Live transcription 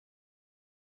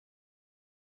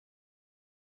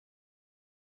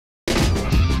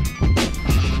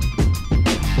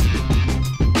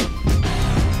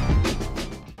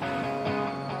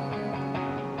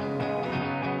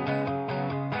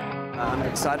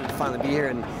excited to finally be here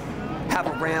and have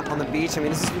a ramp on the beach. I mean,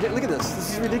 this is, look at this.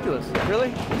 This is ridiculous. Really?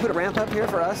 You put a ramp up here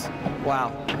for us?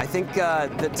 Wow. I think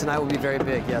that tonight will be very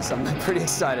big. Yes, I'm pretty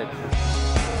excited.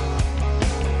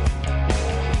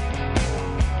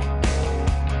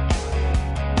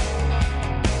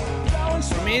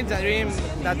 For me, it's a dream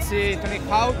that see Tony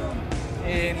Hawk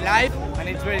in live, and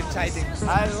it's very exciting.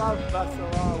 I love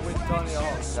Barcelona with Tony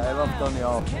Hawk. I love Tony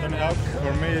Hawk. Tony Hawk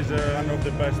for me is one of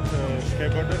the best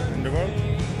skateboarders in the world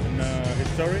in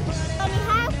history. Tony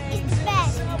Hawk is the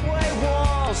best. Subway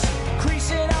walls,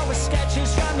 creasing out with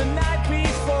sketches from the night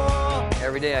before.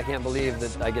 Every day I can't believe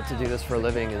that I get to do this for a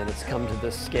living and that it's come to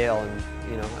this scale. And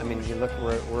you know, I mean, you look,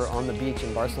 we're on the beach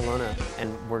in Barcelona,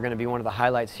 and we're going to be one of the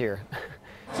highlights here.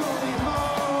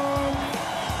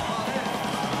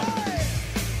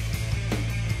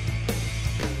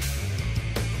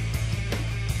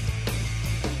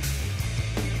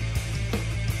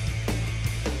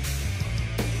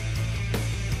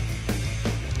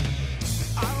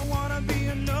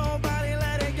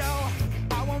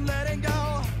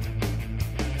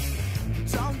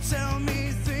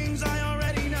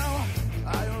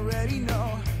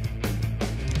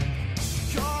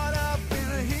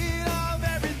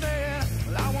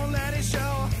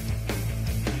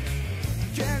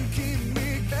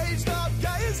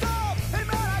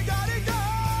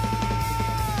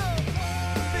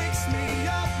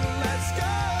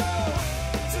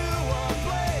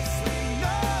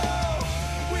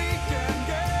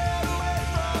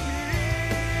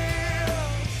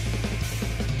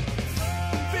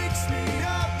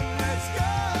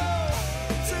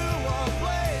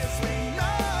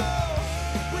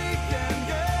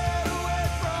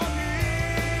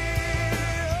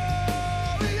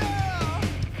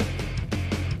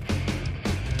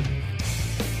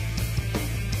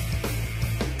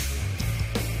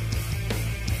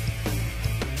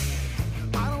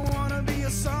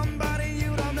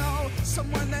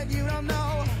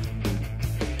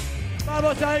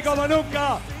 Vamos ahí como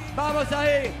nunca, vamos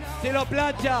ahí, si lo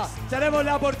plancha, tenemos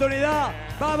la oportunidad,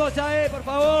 vamos ahí, por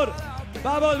favor,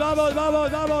 vamos, vamos,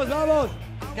 vamos, vamos, vamos,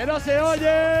 que no se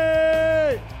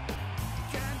oye.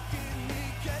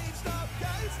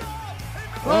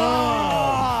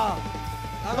 ¡Oh!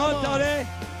 Vamos, Tony.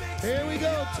 Here we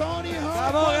go, Tony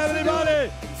Hawk. Come on,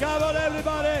 everybody, come on,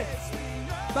 everybody.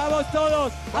 Vamos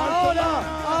todos, ahora,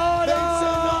 ahora,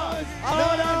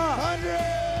 ahora.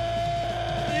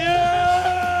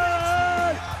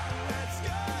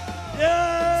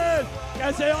 ¡Bien!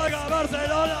 ¡Que se oiga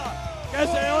Barcelona! ¡Que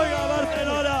se oiga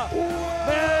Barcelona!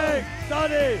 ¡Ven!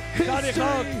 Tony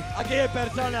Hawk, aquí en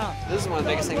persona. This is one of the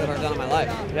biggest things I've ever done in my life.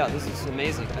 Yeah, this is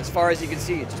amazing. As far as you can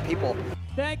see, it's just people.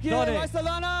 Thank you,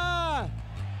 Barcelona!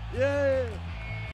 Yeah!